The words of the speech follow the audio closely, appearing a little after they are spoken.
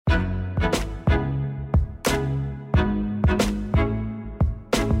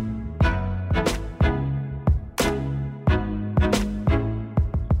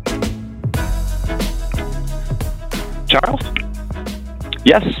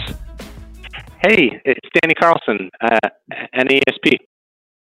Yes. Hey, it's Danny Carlson, NASP.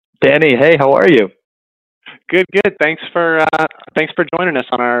 Danny, hey, how are you? Good. Thanks for joining us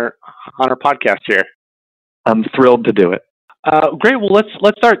on our podcast here. I'm thrilled to do it. Great. Well,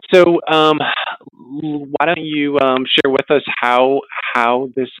 let's start. So, why don't you share with us how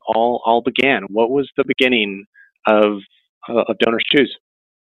this all began? What was the beginning of Donors Choose?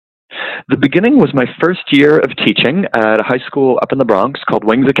 The beginning was my first year of teaching at a high school up in the Bronx called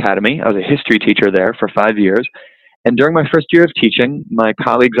Wings Academy. I was a history teacher there for 5 years. And during my first year of teaching, my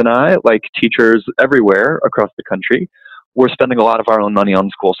colleagues and I, like teachers everywhere across the country, were spending a lot of our own money on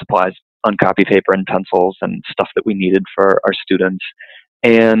school supplies, on copy paper and pencils and stuff that we needed for our students.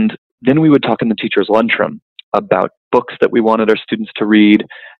 And then we would talk in the teacher's lunchroom about books that we wanted our students to read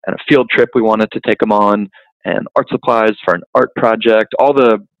and a field trip we wanted to take them on and art supplies for an art project, all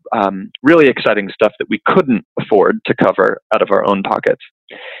the really exciting stuff that we couldn't afford to cover out of our own pockets.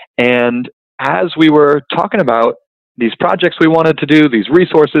 And as we were talking about these projects we wanted to do, these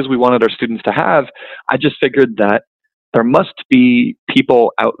resources we wanted our students to have, I just figured that there must be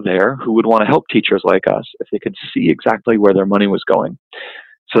people out there who would want to help teachers like us if they could see exactly where their money was going.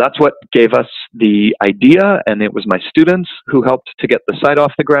 So that's what gave us the idea, and it was my students who helped to get the site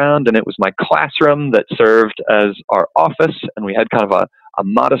off the ground, and it was my classroom that served as our office, and we had kind of a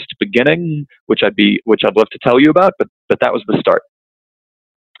modest beginning, which I'd love to tell you about, but that was the start.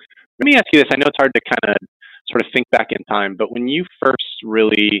 Let me ask you this. I know it's hard to kind of sort of think back in time, but when you first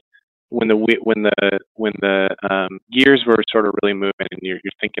really, when the gears were sort of really moving, and you're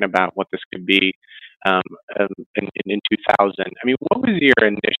thinking about what this could be in 2000, I mean, what was your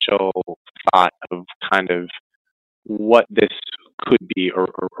initial thought of kind of what this could be or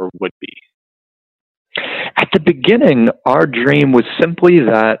would be? At the beginning, our dream was simply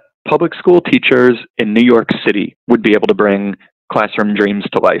that public school teachers in New York City would be able to bring classroom dreams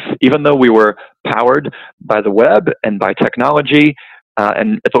to life. Even though we were powered by the web and by technology,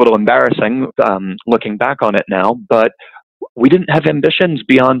 and it's a little embarrassing looking back on it now, but we didn't have ambitions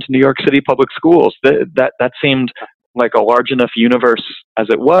beyond New York City public schools. That seemed like a large enough universe as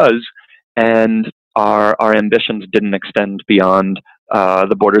it was, and our ambitions didn't extend beyond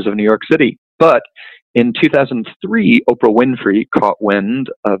the borders of New York City. But in 2003, Oprah Winfrey caught wind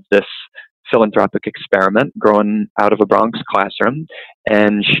of this philanthropic experiment growing out of a Bronx classroom,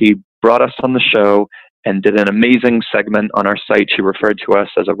 and she brought us on the show and did an amazing segment on our site. She referred to us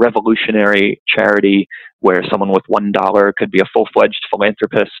as a revolutionary charity where someone with $1 could be a full-fledged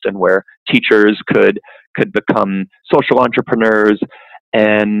philanthropist, and where teachers could become social entrepreneurs.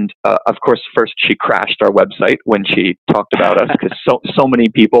 And of course, first she crashed our website when she talked about us, because so many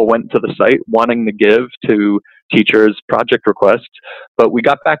people went to the site wanting to give to teachers' project requests. But we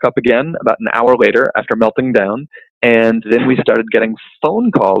got back up again about an hour later after melting down, and then we started getting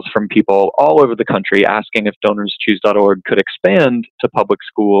phone calls from people all over the country asking if DonorsChoose.org could expand to public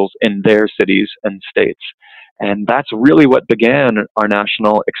schools in their cities and states. And that's really what began our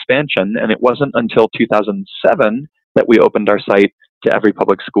national expansion. And it wasn't until 2007 that we opened our site to every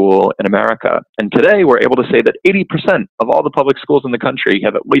public school in America. And today we're able to say that 80% of all the public schools in the country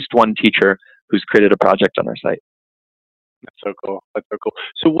have at least one teacher who's created a project on our site. That's so cool.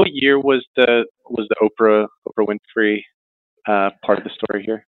 So what year was the Oprah Winfrey part of the story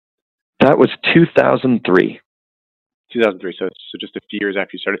here? That was 2003. 2003. So just a few years after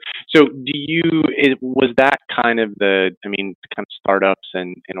you started. So was that kind of kind of startups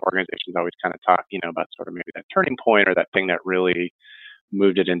and organizations always kind of talk, about sort of maybe that turning point or that thing that really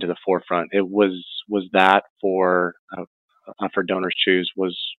moved it into the forefront. Was that for Donors Choose?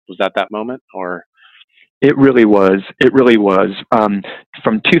 Was that moment, or? It really was.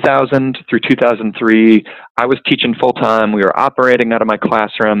 From 2000 through 2003, I was teaching full time. We were operating out of my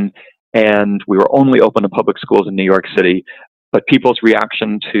classroom, and we were only open to public schools in New York City. But people's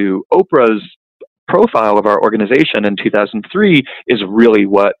reaction to Oprah's profile of our organization in 2003 is really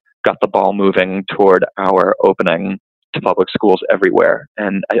what got the ball moving toward our opening to public schools everywhere.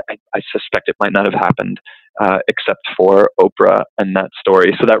 And I suspect it might not have happened except for Oprah and that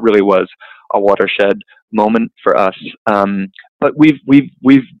story. So that really was a watershed moment for us. But we've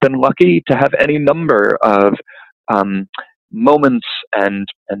been lucky to have any number of moments and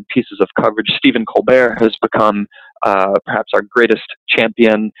pieces of coverage. Stephen Colbert has become perhaps our greatest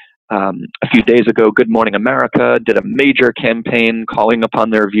champion. A few days ago, Good Morning America did a major campaign calling upon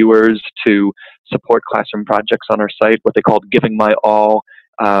their viewers to support classroom projects on our site, what they called Giving My All.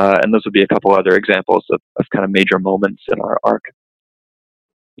 And those would be a couple other examples of kind of major moments in our arc.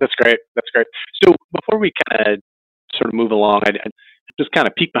 That's great. So before we kind of sort of move along, just kind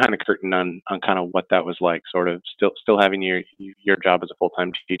of peek behind the curtain on kind of what that was like, sort of still having your job as a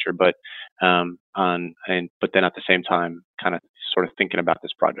full-time teacher, but but then at the same time, kind of sort of thinking about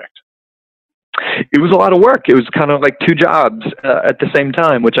this project. It was a lot of work. It was kind of like two jobs at the same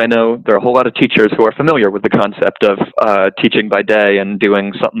time, which I know there are a whole lot of teachers who are familiar with the concept of teaching by day and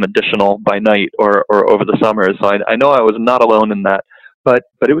doing something additional by night or over the summer. So I know I was not alone in that, but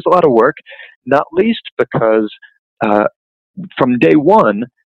it was a lot of work, not least because from day one,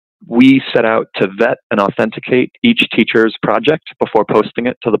 we set out to vet and authenticate each teacher's project before posting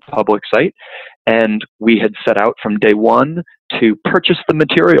it to the public site. And we had set out from day one to purchase the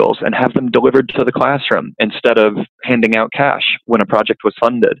materials and have them delivered to the classroom instead of handing out cash when a project was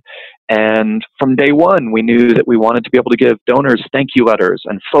funded. And from day one, we knew that we wanted to be able to give donors thank you letters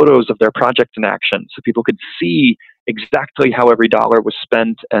and photos of their project in action so people could see exactly how every dollar was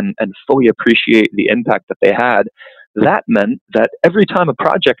spent and fully appreciate the impact that they had. That meant that every time a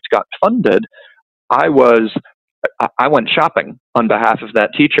project got funded, I went shopping on behalf of that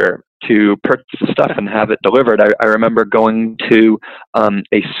teacher to purchase the stuff and have it delivered. I remember going to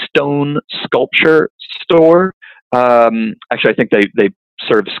a stone sculpture store. Actually, I think they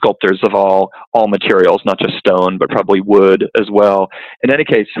serve sculptors of all materials, not just stone, but probably wood as well. In any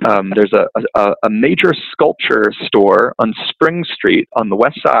case, there's a major sculpture store on Spring Street on the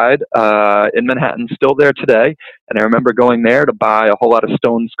west side in Manhattan, still there today. And I remember going there to buy a whole lot of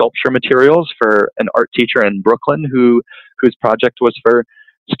stone sculpture materials for an art teacher in Brooklyn whose project was for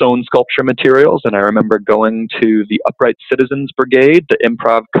stone sculpture materials. And I remember going to the Upright Citizens Brigade, the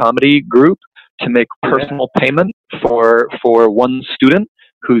improv comedy group, to make personal payment for one student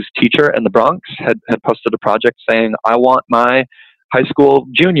whose teacher in the Bronx had posted a project saying, I want my high school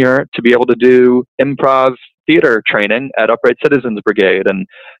junior to be able to do improv theater training at Upright Citizens Brigade. And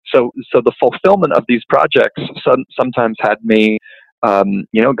so the fulfillment of these projects sometimes had me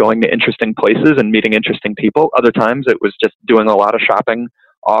going to interesting places and meeting interesting people. Other times it was just doing a lot of shopping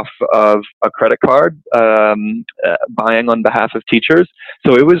off of a credit card, buying on behalf of teachers.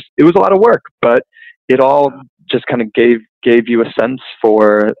 So it was a lot of work, but it all just kind of gave you a sense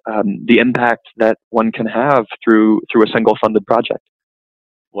for the impact that one can have through a single funded project.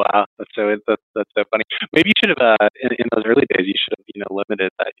 Wow, that's so funny. Maybe you should have in those early days. You should have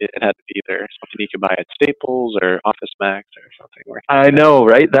limited that. It had to be either something you could buy at Staples or Office Max or something. I know,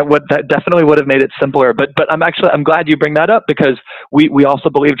 right? That definitely would have made it simpler. But I'm glad you bring that up, because we also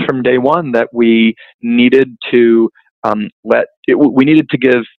believed from day one that we needed to we needed to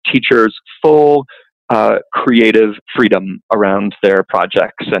give teachers full creative freedom around their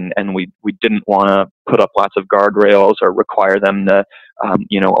projects, and we didn't want to put up lots of guardrails or require them to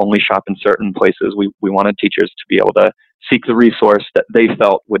only shop in certain places. We wanted teachers to be able to seek the resource that they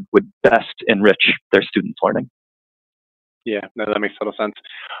felt would best enrich their students' learning. Yeah, no, that makes total sense.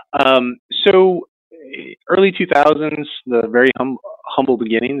 So early 2000s, the very humble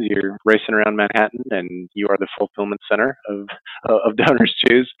beginnings. You're racing around Manhattan, and you are the fulfillment center of Donors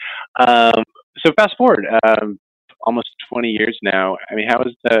Choose. So fast forward, almost 20 years now. I mean, how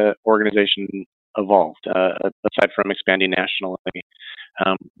has the organization evolved, aside from expanding nationally?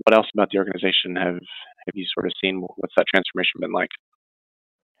 What else about the organization have you sort of seen? What's that transformation been like?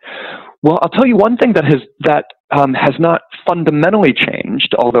 Well, I'll tell you one thing that has not fundamentally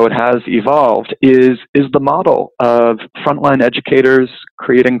changed, although it has evolved, is the model of frontline educators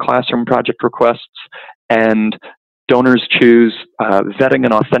creating classroom project requests and Donors Choose vetting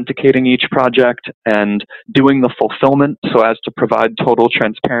and authenticating each project and doing the fulfillment so as to provide total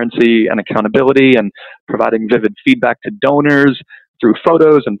transparency and accountability, and providing vivid feedback to donors through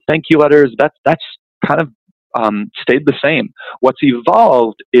photos and thank you letters. That's kind of stayed the same. What's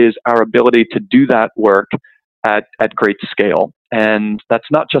evolved is our ability to do that work at great scale. And that's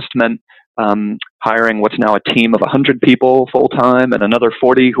not just meant hiring what's now a team of 100 people full-time and another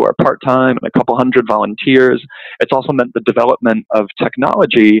 40 who are part-time and a couple hundred volunteers. It's also meant the development of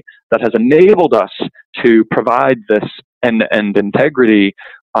technology that has enabled us to provide this end-to-end integrity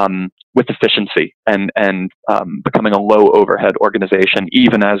with efficiency and becoming a low overhead organization,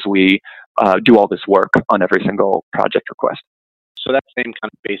 even as we do all this work on every single project request. So that same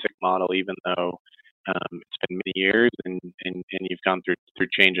kind of basic model, even though it's been many years and you've gone through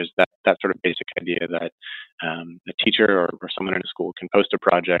changes, that sort of basic idea that a teacher or someone in a school can post a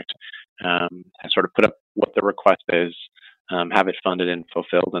project, and sort of put up what the request is, have it funded and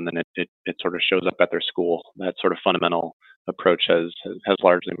fulfilled, and then it sort of shows up at their school. That sort of fundamental approach has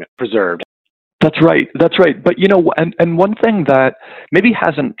largely been preserved. That's right. But and one thing that maybe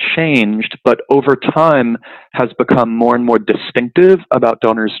hasn't changed, but over time has become more and more distinctive about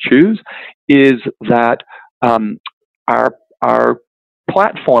Donors Choose, is that our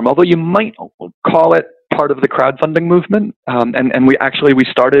platform, although you might call it part of the crowdfunding movement, and we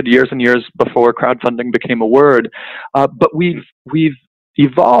started years and years before crowdfunding became a word, but we've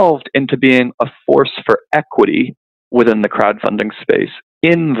evolved into being a force for equity within the crowdfunding space,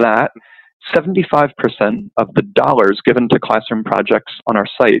 in that 75% of the dollars given to classroom projects on our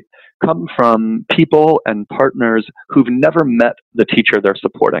site come from people and partners who've never met the teacher they're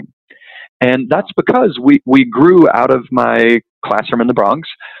supporting. And that's because we grew out of my classroom in the Bronx,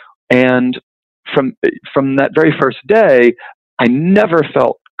 and from that very first day, I never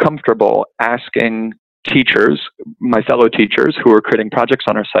felt comfortable asking teachers, my fellow teachers who were creating projects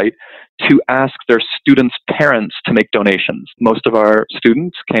on our site, to ask their students' parents to make donations. Most of our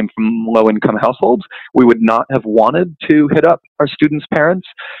students came from low-income households. We would not have wanted to hit up our students' parents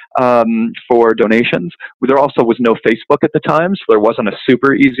for donations. There also was no Facebook at the time, so there wasn't a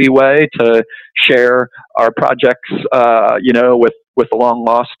super easy way to share our projects, with the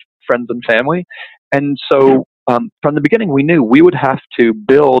long-lost friends and family. And so from the beginning, we knew we would have to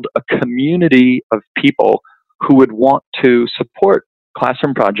build a community of people who would want to support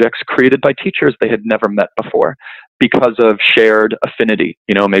classroom projects created by teachers they had never met before because of shared affinity.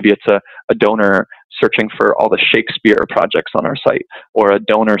 Maybe it's a donor searching for all the Shakespeare projects on our site, or a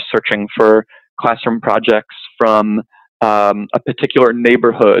donor searching for classroom projects from a particular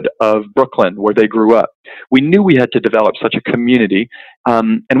neighborhood of Brooklyn where they grew up. We knew we had to develop such a community,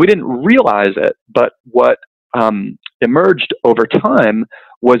 and we didn't realize it, but what emerged over time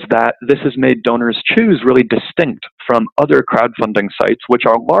was that this has made Donors Choose really distinct from other crowdfunding sites, which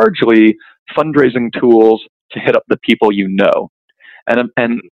are largely fundraising tools to hit up the people you know.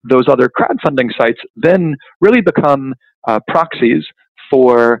 And those other crowdfunding sites then really become proxies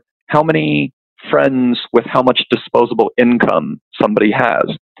for how many friends with how much disposable income somebody has,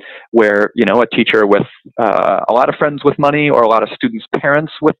 where a teacher with a lot of friends with money, or a lot of students'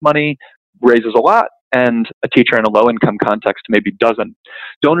 parents with money, raises a lot, and a teacher in a low-income context maybe doesn't.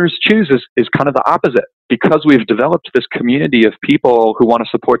 Donors Choose is kind of the opposite. Because we've developed this community of people who want to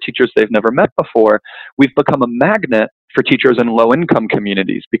support teachers they've never met before, we've become a magnet for teachers in low-income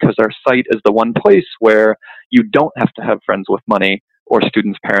communities, because our site is the one place where you don't have to have friends with money or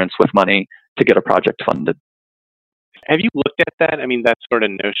students' parents with money to get a project funded. Have you looked at that? I mean, that sort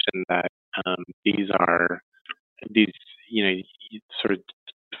of notion that these sort of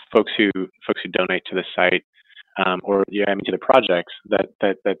folks who donate to the site, or to the projects, that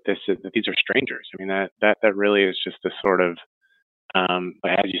these are strangers. I mean, that really is just a sort of,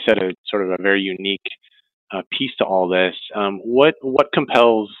 as you said, a sort of a very unique piece to all this. What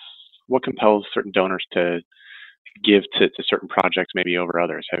compels certain donors to give to certain projects maybe over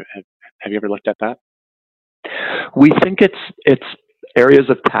others? Have you ever looked at that? We think it's areas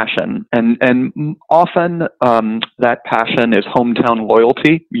of passion, and often that passion is hometown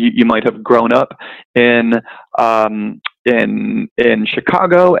loyalty. You might have grown up in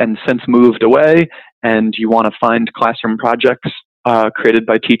Chicago and since moved away, and you want to find classroom projects created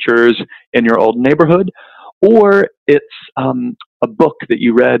by teachers in your old neighborhood, or it's a book that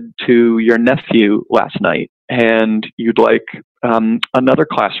you read to your nephew last night, and you'd like another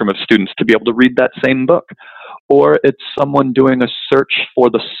classroom of students to be able to read that same book. Or it's someone doing a search for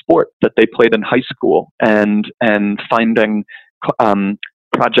the sport that they played in high school, and finding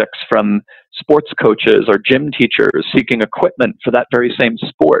projects from sports coaches or gym teachers seeking equipment for that very same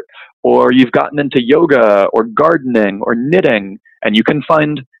sport. Or you've gotten into yoga or gardening or knitting, and you can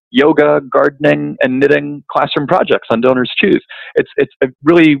find yoga, gardening, and knitting classroom projects on Donors Choose. It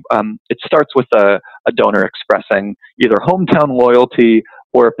really starts with a donor expressing either hometown loyalty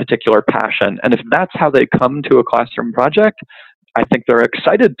or a particular passion. And if that's how they come to a classroom project, I think they're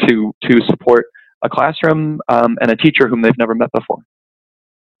excited to support a classroom and a teacher whom they've never met before.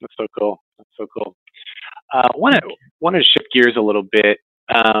 That's so cool. Want to shift gears a little bit.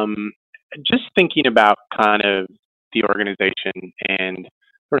 Just thinking about kind of the organization and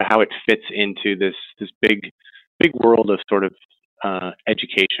sort of how it fits into this big world of sort of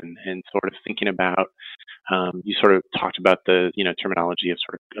education, and sort of thinking about, you sort of talked about the terminology of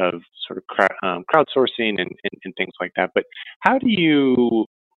crowdsourcing and things like that. But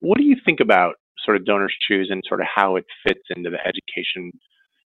what do you think about sort of Donors Choose and sort of how it fits into the education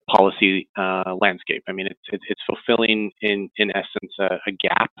policy landscape? I mean, it's fulfilling in essence a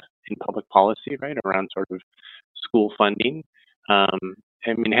gap in public policy, right, around sort of school funding.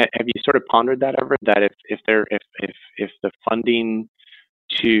 I mean, have you sort of pondered that ever? That if the funding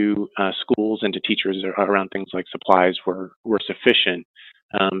to schools and to teachers around things like supplies were sufficient,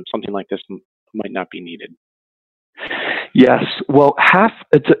 something like this might not be needed. Yes, well,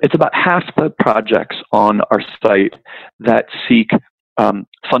 it's about half the projects on our site that seek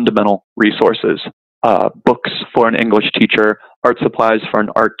fundamental resources, books for an English teacher, art supplies for an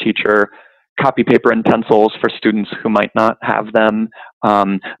art teacher, copy paper and pencils for students who might not have them.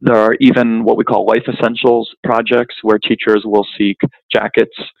 There are even what we call life essentials projects where teachers will seek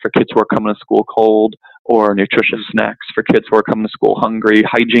jackets for kids who are coming to school cold, or nutritious snacks for kids who are coming to school hungry,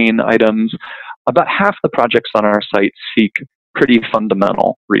 hygiene items. About half the projects on our site seek pretty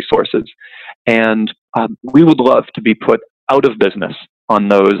fundamental resources. And we would love to be put out of business on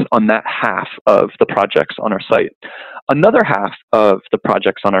that half of the projects on our site. Another half of the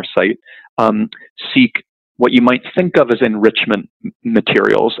projects on our site seek what you might think of as enrichment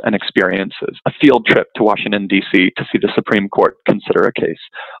materials and experiences. A field trip to Washington, D.C. to see the Supreme Court consider a case.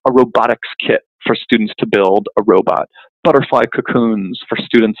 A robotics kit for students to build a robot. Butterfly cocoons for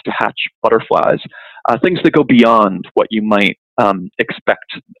students to hatch butterflies. Things that go beyond what you might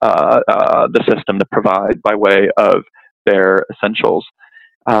expect the system to provide by way of their essentials.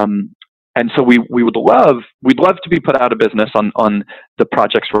 And so we'd love to be put out of business on the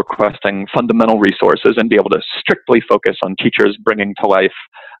projects requesting fundamental resources and be able to strictly focus on teachers bringing to life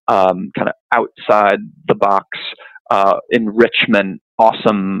kind of outside the box enrichment,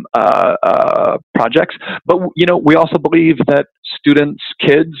 awesome projects. But we also believe that students,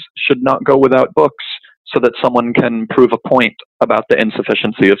 kids should not go without books so that someone can prove a point about the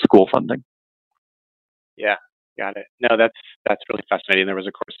insufficiency of school funding. Yeah, got it. No, that's really fascinating. There was,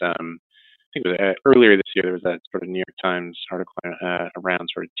 of course, I think it was earlier this year, there was that sort of New York Times article around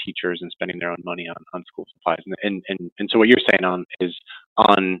sort of teachers and spending their own money on school supplies. And so what you're saying is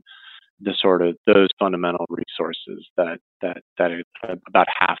on the sort of those fundamental resources that about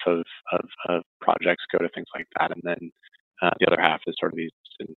half of projects go to things like that, and then the other half is sort of these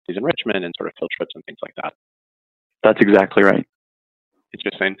enrichment and sort of field trips and things like that. That's exactly right.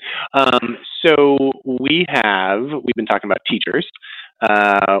 Interesting. So we've been talking about teachers.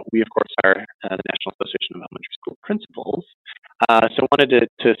 We, of course, are the National Association of Elementary School Principals. So I wanted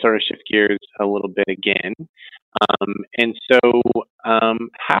to sort of shift gears a little bit again. And so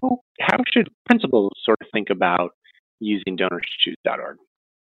how should principals sort of think about using DonorsChoose.org?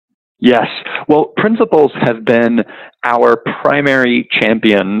 Yes. Well, principals have been our primary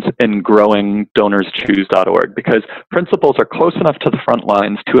champions in growing DonorsChoose.org because principals are close enough to the front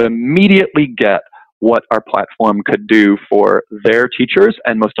lines to immediately get what our platform could do for their teachers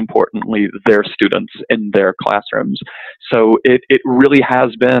and, most importantly, their students in their classrooms. So it really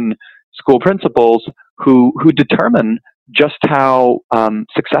has been school principals who determine just how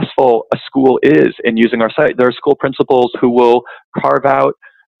successful a school is in using our site. There are school principals who will carve out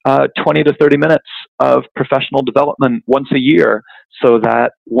 20 to 30 minutes of professional development once a year so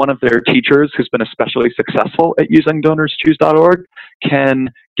that one of their teachers who's been especially successful at using DonorsChoose.org can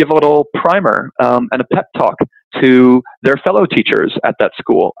give a little primer and a pep talk to their fellow teachers at that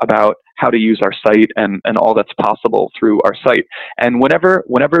school about how to use our site and all that's possible through our site. And whenever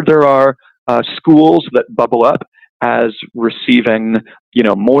there are schools that bubble up as receiving,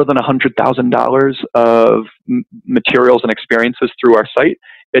 more than $100,000 of materials and experiences through our site,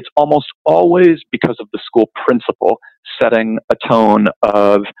 it's almost always because of the school principal setting a tone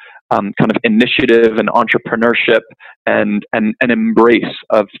of kind of initiative and entrepreneurship and an embrace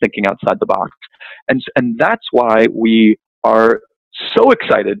of thinking outside the box. And that's why we are so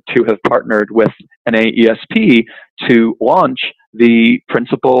excited to have partnered with NAESP to launch the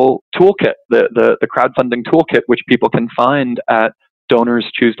Principal Toolkit, the crowdfunding toolkit, which people can find at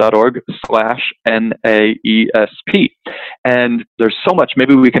DonorsChoose.org/NAESP. And there's so much.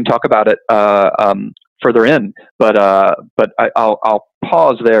 Maybe we can talk about it further in, but I'll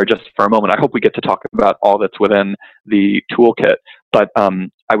pause there just for a moment. I hope we get to talk about all that's within the toolkit. But I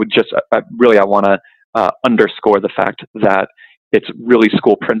want to underscore the fact that it's really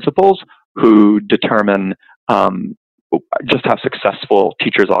school principals who determine just how successul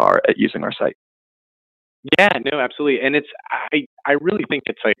teachers are at using our site. Yeah, no, absolutely. And I really think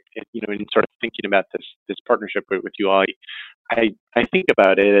it's like, in sort of thinking about this partnership with you all, I think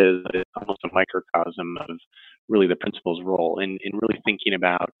about it as almost a microcosm of really the principal's role in really thinking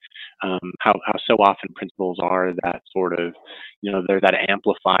about how so often principals are that sort of, they're that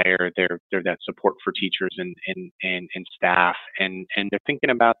amplifier, they're that support for teachers and staff, and they're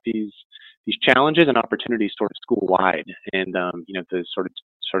thinking about these challenges and opportunities sort of school-wide. And the sort of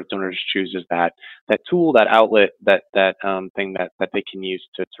DonorsChoose is that tool, that outlet, that thing that they can use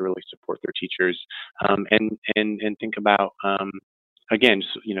to really support their teachers, and think about again,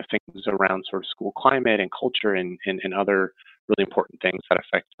 things around sort of school climate and culture and other really important things that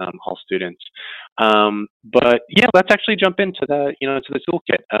affect all students. But yeah, let's actually jump into the to the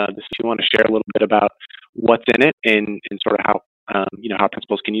toolkit. If you want to share a little bit about what's in it and sort of how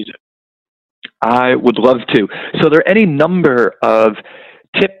principals can use it? I would love to. So there are any number of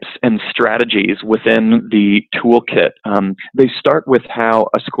tips and strategies within the toolkit. They start with how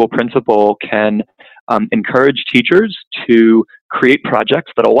a school principal can encourage teachers to create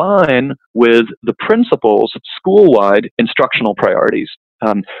projects that align with the principal's school-wide instructional priorities.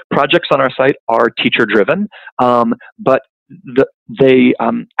 Projects on our site are teacher-driven, but they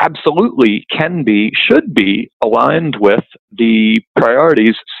absolutely should be aligned with the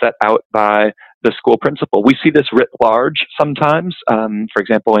priorities set out by the school principal. We see this writ large sometimes. For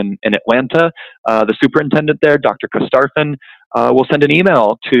example, in Atlanta, the superintendent there, Dr. Kostarfin, will send an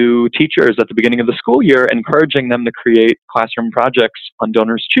email to teachers at the beginning of the school year encouraging them to create classroom projects on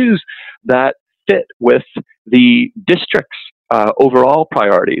DonorsChoose that fit with the district's overall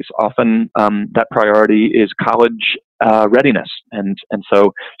priorities. Often that priority is college readiness, and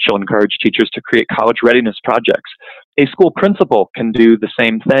so she'll encourage teachers to create college readiness projects. A school principal can do the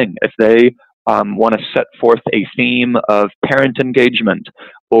same thing if they want to set forth a theme of parent engagement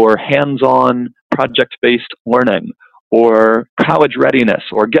or hands-on project-based learning or college readiness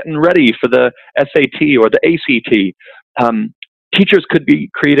or getting ready for the SAT or the ACT. Teachers could be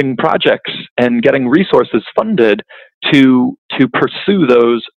creating projects and getting resources funded to pursue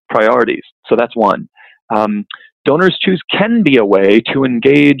those priorities. So that's one. DonorsChoose can be a way to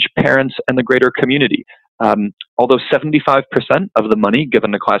engage parents and the greater community. Although 75% of the money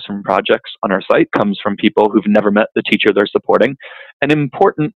given to classroom projects on our site comes from people who've never met the teacher they're supporting, an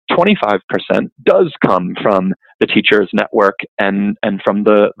important 25% does come from the teachers network and from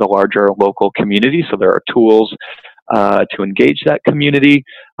the larger local community. So there are tools to engage that community.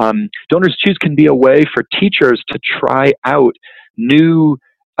 DonorsChoose can be a way for teachers to try out new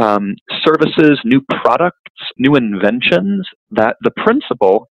services, new products, new inventions that the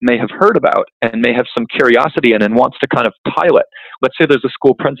principal may have heard about and may have some curiosity in and wants to kind of pilot. Let's say there's a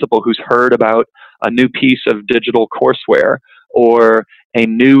school principal who's heard about a new piece of digital courseware or a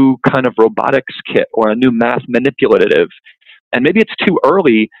new kind of robotics kit or a new math manipulative. And maybe it's too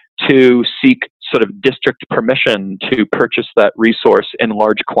early to seek sort of district permission to purchase that resource in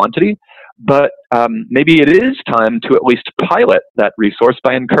large quantity. But maybe it is time to at least pilot that resource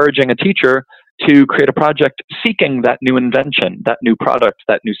by encouraging a teacher to create a project seeking that new invention, that new product,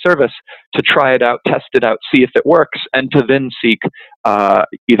 that new service, to try it out, test it out, see if it works, and to then seek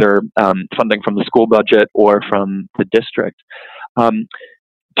either funding from the school budget or from the district. 2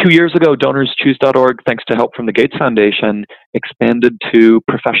 years ago, DonorsChoose.org, thanks to help from the Gates Foundation, expanded to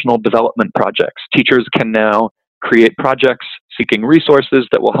professional development projects. Teachers can now create projects seeking resources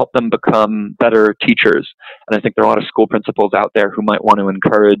that will help them become better teachers. And I think there are a lot of school principals out there who might want to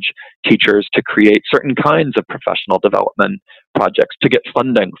encourage teachers to create certain kinds of professional development projects, to get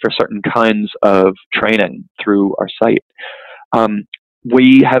funding for certain kinds of training through our site.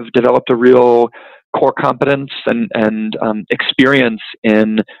 We have developed a real core competence and experience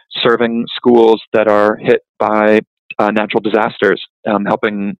in serving schools that are hit by natural disasters,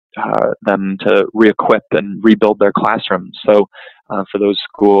 helping them to re-equip and rebuild their classrooms. So for those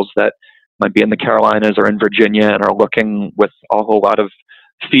schools that might be in the Carolinas or in Virginia and are looking with a whole lot of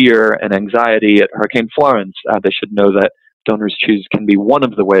fear and anxiety at Hurricane Florence, they should know that DonorsChoose can be one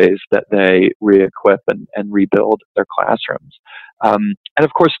of the ways that they re-equip and rebuild their classrooms. And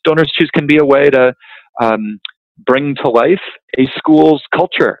of course, DonorsChoose can be a way to bring to life a school's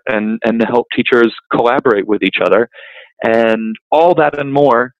culture and to help teachers collaborate with each other. And all that and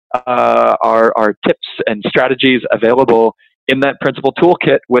more are tips and strategies available in that principal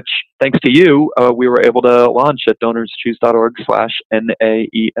toolkit, which, thanks to you, we were able to launch at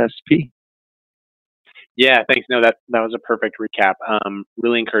DonorsChoose.org/NAESP. Yeah, thanks. No, that was a perfect recap.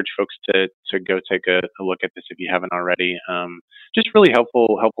 Really encourage folks to go take a look at this if you haven't already. Just really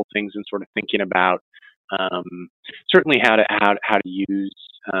helpful things in sort of thinking about certainly how to use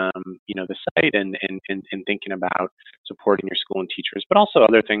the site and thinking about supporting your school and teachers, but also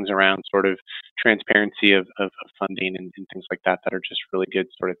other things around sort of transparency of funding and things like that are just really good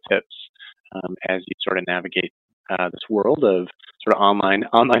sort of tips as you sort of navigate this world of sort of online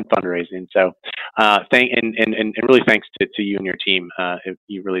fundraising. So and really thanks to you and your team.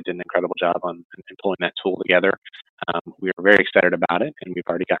 You really did an incredible job on pulling that tool together. We are very excited about it, and we've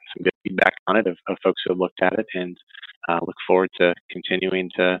already gotten some good feedback on it of folks who have looked at it, and look forward to continuing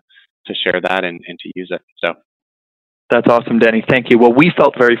to share that and to use it. So. That's awesome, Danny. Thank you. Well, we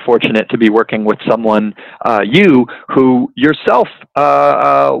felt very fortunate to be working with someone, you, who yourself,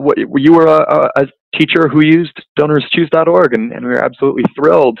 you were a teacher who used DonorsChoose.org, and we were absolutely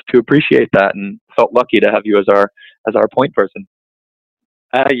thrilled to appreciate that, and felt lucky to have you as our point person.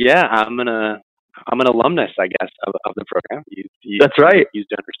 Yeah, I'm gonna I'm an alumnus, I guess, of the program. That's right. Used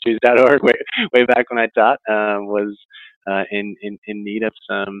DonorsChoose.org way back when I taught. Was in need of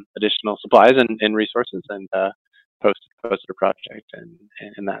some additional supplies and resources, and posted a project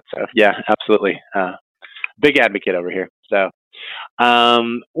and that. So yeah, absolutely. Big advocate over here. So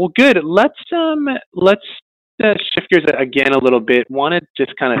well, good. Let's shift gears again a little bit. Want to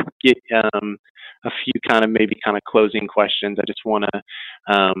just kind of get a few maybe closing questions. I just want to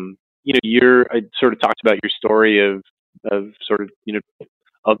I sort of talked about your story of sort of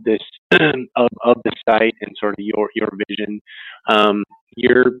of this of the site and sort of your vision.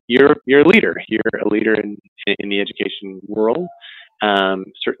 You're a leader. You're a leader in the education world.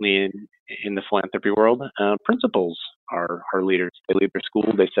 Certainly in the philanthropy world. Principals are leaders. They lead their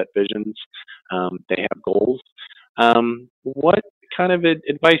school. They set visions. They have goals. What kind of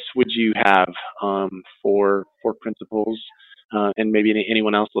advice would you have for principals and maybe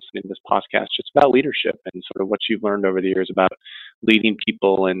anyone else listening to this podcast, just about leadership and sort of what you've learned over the years about leading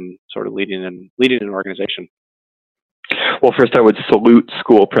people and sort of leading an organization? Well, first, I would salute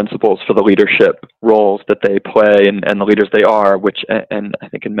school principals for the leadership roles that they play and the leaders they are, and I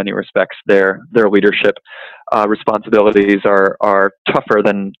think in many respects their leadership responsibilities are tougher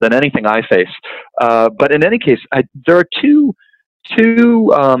than anything I face. But in any case, there are two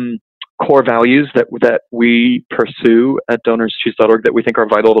core values that we pursue at DonorsChoose.org that we think are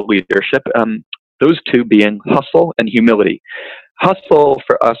vital to leadership. Those two being hustle and humility. Hustle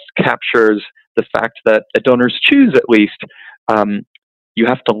for us captures the fact that at DonorsChoose, at least, you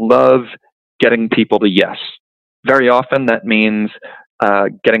have to love getting people to yes. Very often that means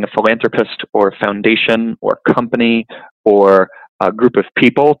getting a philanthropist or foundation or company or a group of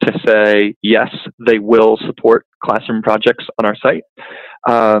people to say, yes, they will support classroom projects on our site.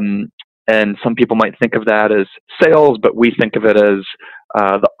 And some people might think of that as sales, but we think of it as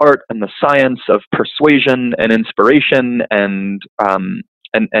the art and the science of persuasion and inspiration, and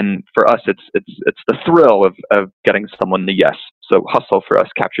for us, it's the thrill of getting someone to yes. So hustle for us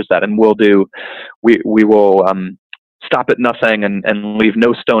captures that, and we will stop at nothing and leave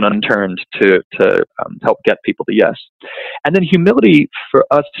no stone unturned to help get people to yes. And then humility for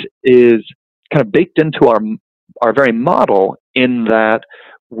us is kind of baked into our very model, in that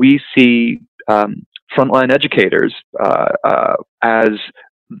we see frontline educators as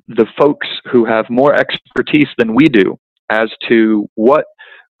the folks who have more expertise than we do as to what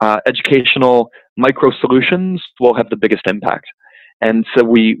educational micro solutions will have the biggest impact. And so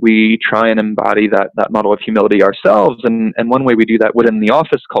we try and embody that model of humility ourselves. And one way we do that within the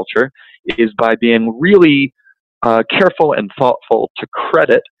office culture is by being really careful and thoughtful to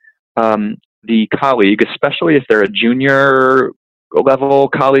credit the colleague, especially if they're a junior level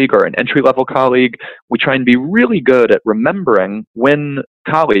colleague or an entry level colleague. We try and be really good at remembering when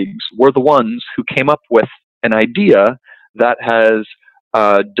colleagues were the ones who came up with an idea that has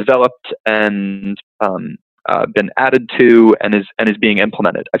developed and been added to and is being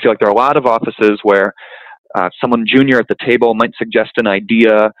implemented. I feel like there are a lot of offices where someone junior at the table might suggest an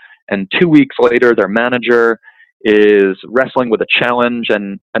idea, and 2 weeks later their manager is wrestling with a challenge,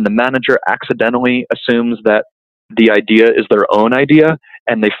 and the manager accidentally assumes that the idea is their own idea,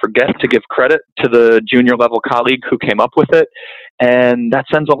 and they forget to give credit to the junior level colleague who came up with it. And that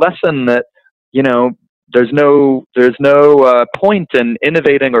sends a lesson that, there's no point in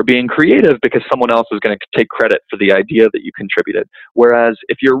innovating or being creative because someone else is going to take credit for the idea that you contributed. Whereas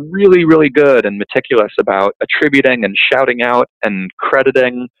if you're really, really good and meticulous about attributing and shouting out and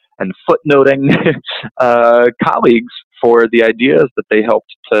crediting and footnoting colleagues for the ideas that they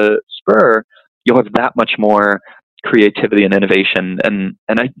helped to spur, you'll have that much more creativity and innovation. And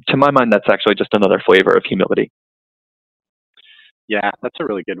to my mind, that's actually just another flavor of humility. Yeah, that's a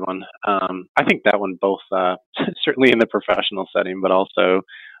really good one. I think that one both certainly in the professional setting, but also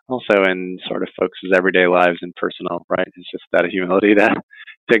in sort of folks' everyday lives and personal, right? It's just that humility to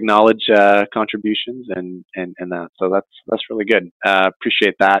acknowledge contributions and that. So that's really good.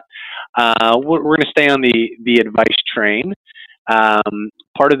 Appreciate that. We're going to stay on the advice train.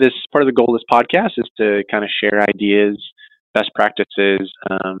 Part of the goal of this podcast is to kind of share ideas, best practices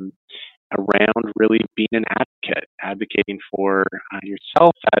around really being an advocating for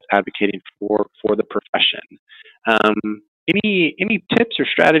yourself, advocating for the profession. Any tips or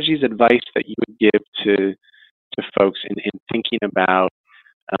strategies, advice that you would give to folks in thinking about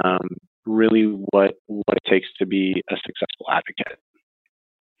really what it takes to be a successful advocate?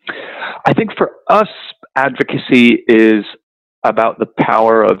 I think for us, advocacy is about the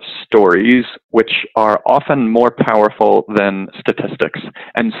power of stories, which are often more powerful than statistics,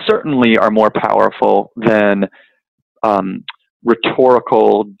 and certainly are more powerful than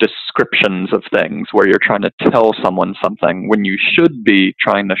rhetorical descriptions of things where you're trying to tell someone something when you should be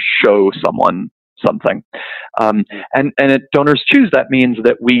trying to show someone something. And at Donors Choose, that means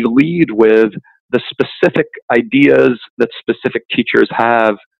that we lead with the specific ideas that specific teachers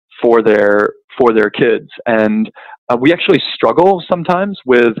have for their kids. And we actually struggle sometimes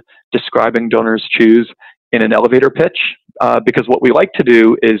with describing Donors Choose in an elevator pitch, because what we like to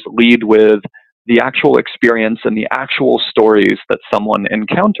do is lead with the actual experience and the actual stories that someone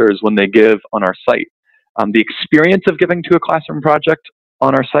encounters when they give on our site. The experience of giving to a classroom project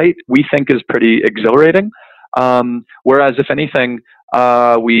on our site, we think, is pretty exhilarating. Whereas, if anything,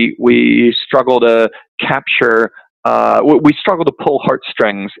 we struggle to capture, we struggle to pull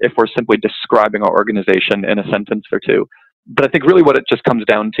heartstrings if we're simply describing our organization in a sentence or two. But I think really what it just comes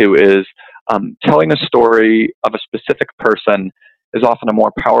down to is telling a story of a specific person is often a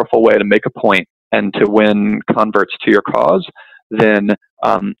more powerful way to make a point and to win converts to your cause than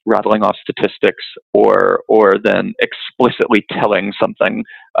rattling off statistics or then explicitly telling something,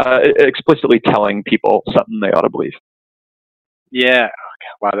 explicitly telling people something they ought to believe. Yeah.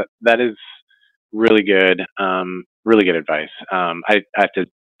 Wow. That is really good. Really good advice. I have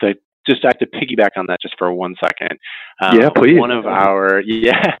to piggyback on that just for 1 second. Yeah, please. One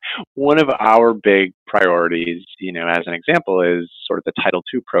of our big priorities, as an example, is sort of the Title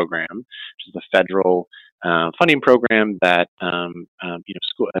II program, which is the federal funding program that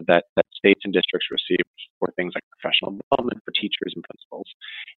that states and districts receive for things like professional development for teachers and principals.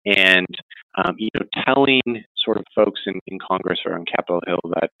 And telling sort of folks in Congress or on Capitol Hill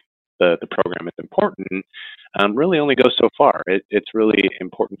that the program is important really only goes so far. It's really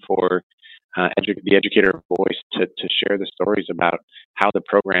important for the educator voice to share the stories about how the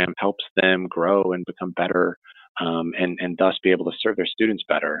program helps them grow and become better, and thus be able to serve their students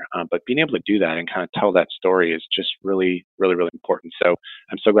better. But being able to do that and kind of tell that story is just really, really, really important. So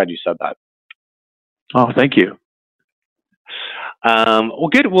I'm so glad you said that. Oh, thank you. Well,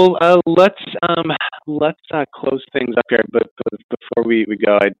 good. Well, let's close things up here. But before we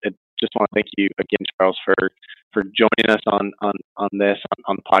go, I just want to thank you again, Charles, for joining us on this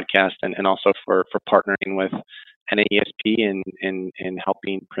on the podcast, and also for partnering with NAESP and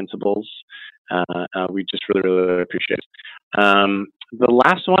helping principals. We just really, really appreciate it. The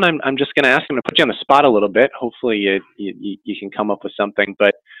last one, I'm just going to ask. I'm going to put you on the spot a little bit. Hopefully, you can come up with something.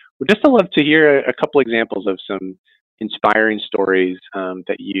 But we'd just love to hear a couple examples of some inspiring stories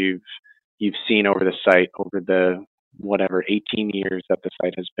that you've seen over the site over the 18 years that the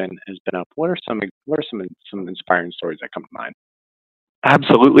site has been up. What are some inspiring stories that come to mind?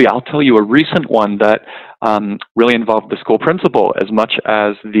 Absolutely. I'll tell you a recent one that really involved the school principal as much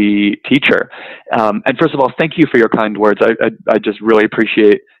as the teacher. And first of all, thank you for your kind words. I just really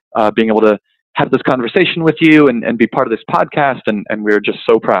appreciate being able to have this conversation with you and be part of this podcast. And we're just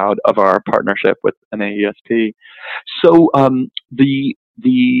so proud of our partnership with NAESP. So the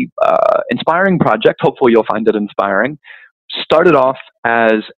Inspiring project, hopefully you'll find it inspiring, started off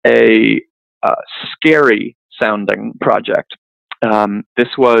as a scary sounding project. This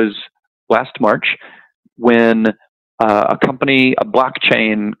was last March when a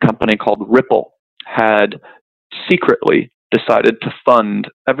blockchain company called Ripple had secretly decided to fund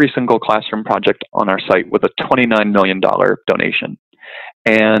every single classroom project on our site with a $29 million donation.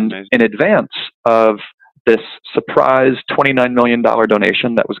 And in advance of this surprise $29 million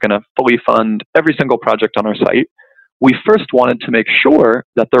donation that was going to fully fund every single project on our site, we first wanted to make sure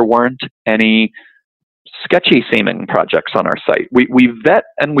that there weren't any sketchy seeming projects on our site. We vet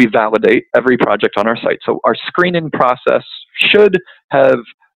and we validate every project on our site. So our screening process should have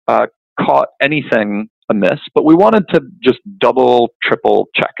caught anything amiss, but we wanted to just double, triple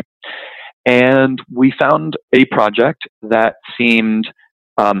check. And we found a project that seemed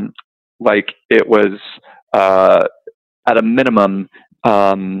like it was, at a minimum,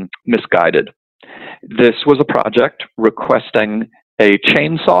 misguided. This was a project requesting a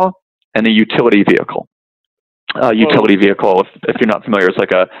chainsaw and a utility vehicle. Utility vehicle, if you're not familiar, it's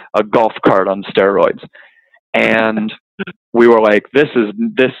like a golf cart on steroids. And we were like, this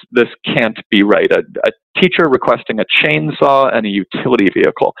can't be right. A teacher requesting a chainsaw and a utility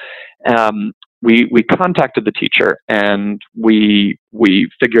vehicle. We contacted the teacher, and we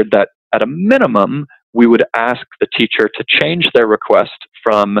figured that at a minimum, we would ask the teacher to change their request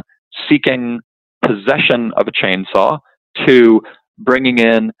from seeking possession of a chainsaw to bringing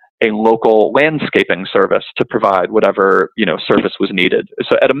in a local landscaping service to provide whatever service was needed.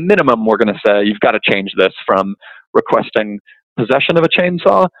 So at a minimum, we're going to say you've got to change this from requesting possession of a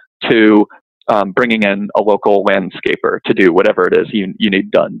chainsaw to bringing in a local landscaper to do whatever it is you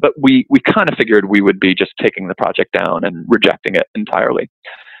need done. But we kind of figured we would be just taking the project down and rejecting it entirely.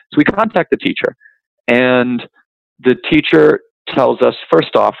 So we contact the teacher, and the teacher tells us,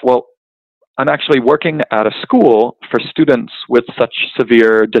 first off, well, I'm actually working at a school for students with such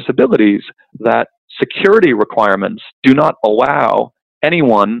severe disabilities that security requirements do not allow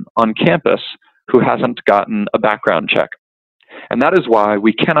anyone on campus who hasn't gotten a background check. And that is why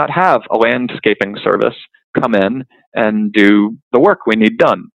we cannot have a landscaping service come in and do the work we need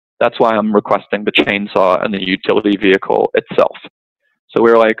done. That's why I'm requesting the chainsaw and the utility vehicle itself. So we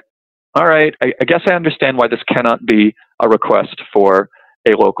were like, all right, I guess I understand why this cannot be a request for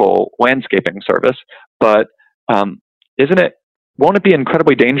a local landscaping service, but won't it be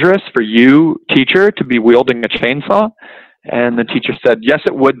incredibly dangerous for you, teacher, to be wielding a chainsaw? And the teacher said, yes,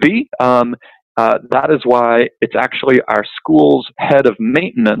 it would be. That is why it's actually our school's head of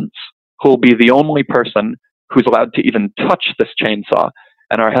maintenance who will be the only person who's allowed to even touch this chainsaw.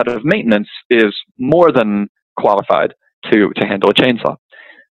 And our head of maintenance is more than qualified to handle a chainsaw.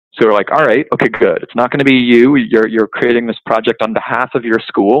 So we're like, all right, okay, good. It's not going to be you. You're creating this project on behalf of your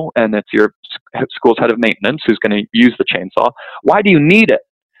school, and it's your school's head of maintenance who's going to use the chainsaw. Why do you need it?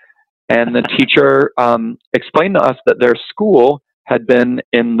 And the teacher explained to us that their school had been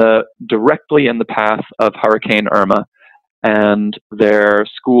directly in the path of Hurricane Irma, and their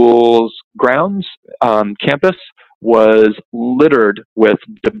school's grounds, campus, was littered with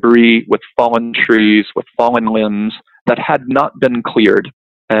debris, with fallen trees, with fallen limbs that had not been cleared.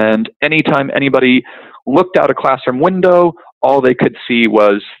 And anytime anybody looked out a classroom window, all they could see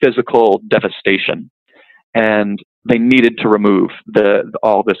was physical devastation. And they needed to remove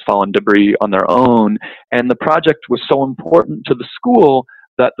all this fallen debris on their own. And the project was so important to the school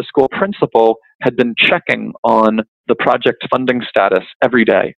that the school principal had been checking on the project funding status every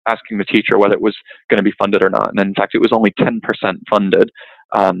day, asking the teacher whether it was going to be funded or not. And in fact, it was only 10% funded.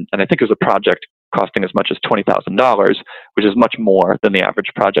 And I think it was a project costing as much as $20,000, which is much more than the average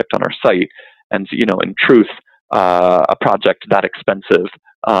project on our site. And, in truth, a project that expensive,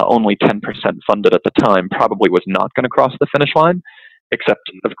 only 10% funded at the time, probably was not going to cross the finish line, except,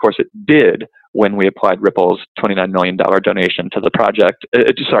 of course, it did when we applied Ripple's $29 million donation to the project,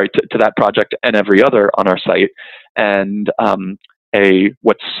 to that project and every other on our site. And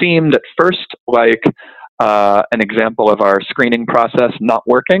what seemed at first like an example of our screening process not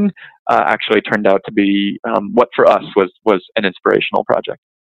working actually turned out to be what for us was an inspirational project.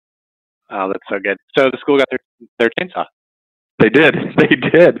 Oh, that's so good. So the school got their chainsaw. They did. They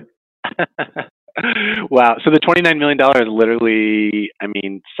did. Wow. So the $29 million literally,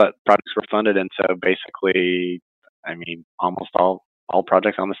 projects were funded. And so basically, almost all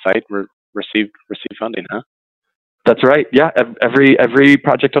projects on the site received funding, huh? That's right. Yeah, every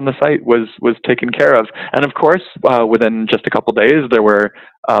project on the site was taken care of, and of course, within just a couple days, there were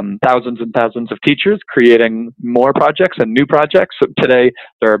thousands and thousands of teachers creating more projects and new projects. So today,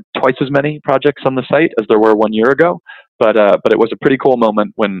 there are twice as many projects on the site as there were 1 year ago. But it was a pretty cool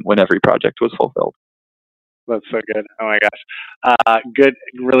moment when every project was fulfilled. That's so good. Oh my gosh, good,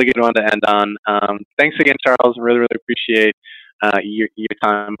 really good one to end on. Thanks again, Charles. Really, really appreciate your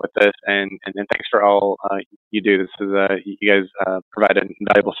time with this, and thanks for all you do. This is you guys provide an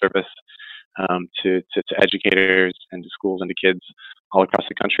invaluable service to educators and to schools and to kids all across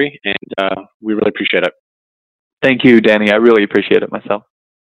the country, and we really appreciate it. Thank you, Danny. I really appreciate it myself.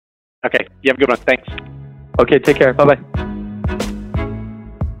 Okay, you have a good one. Thanks. Okay, take care. Bye-bye.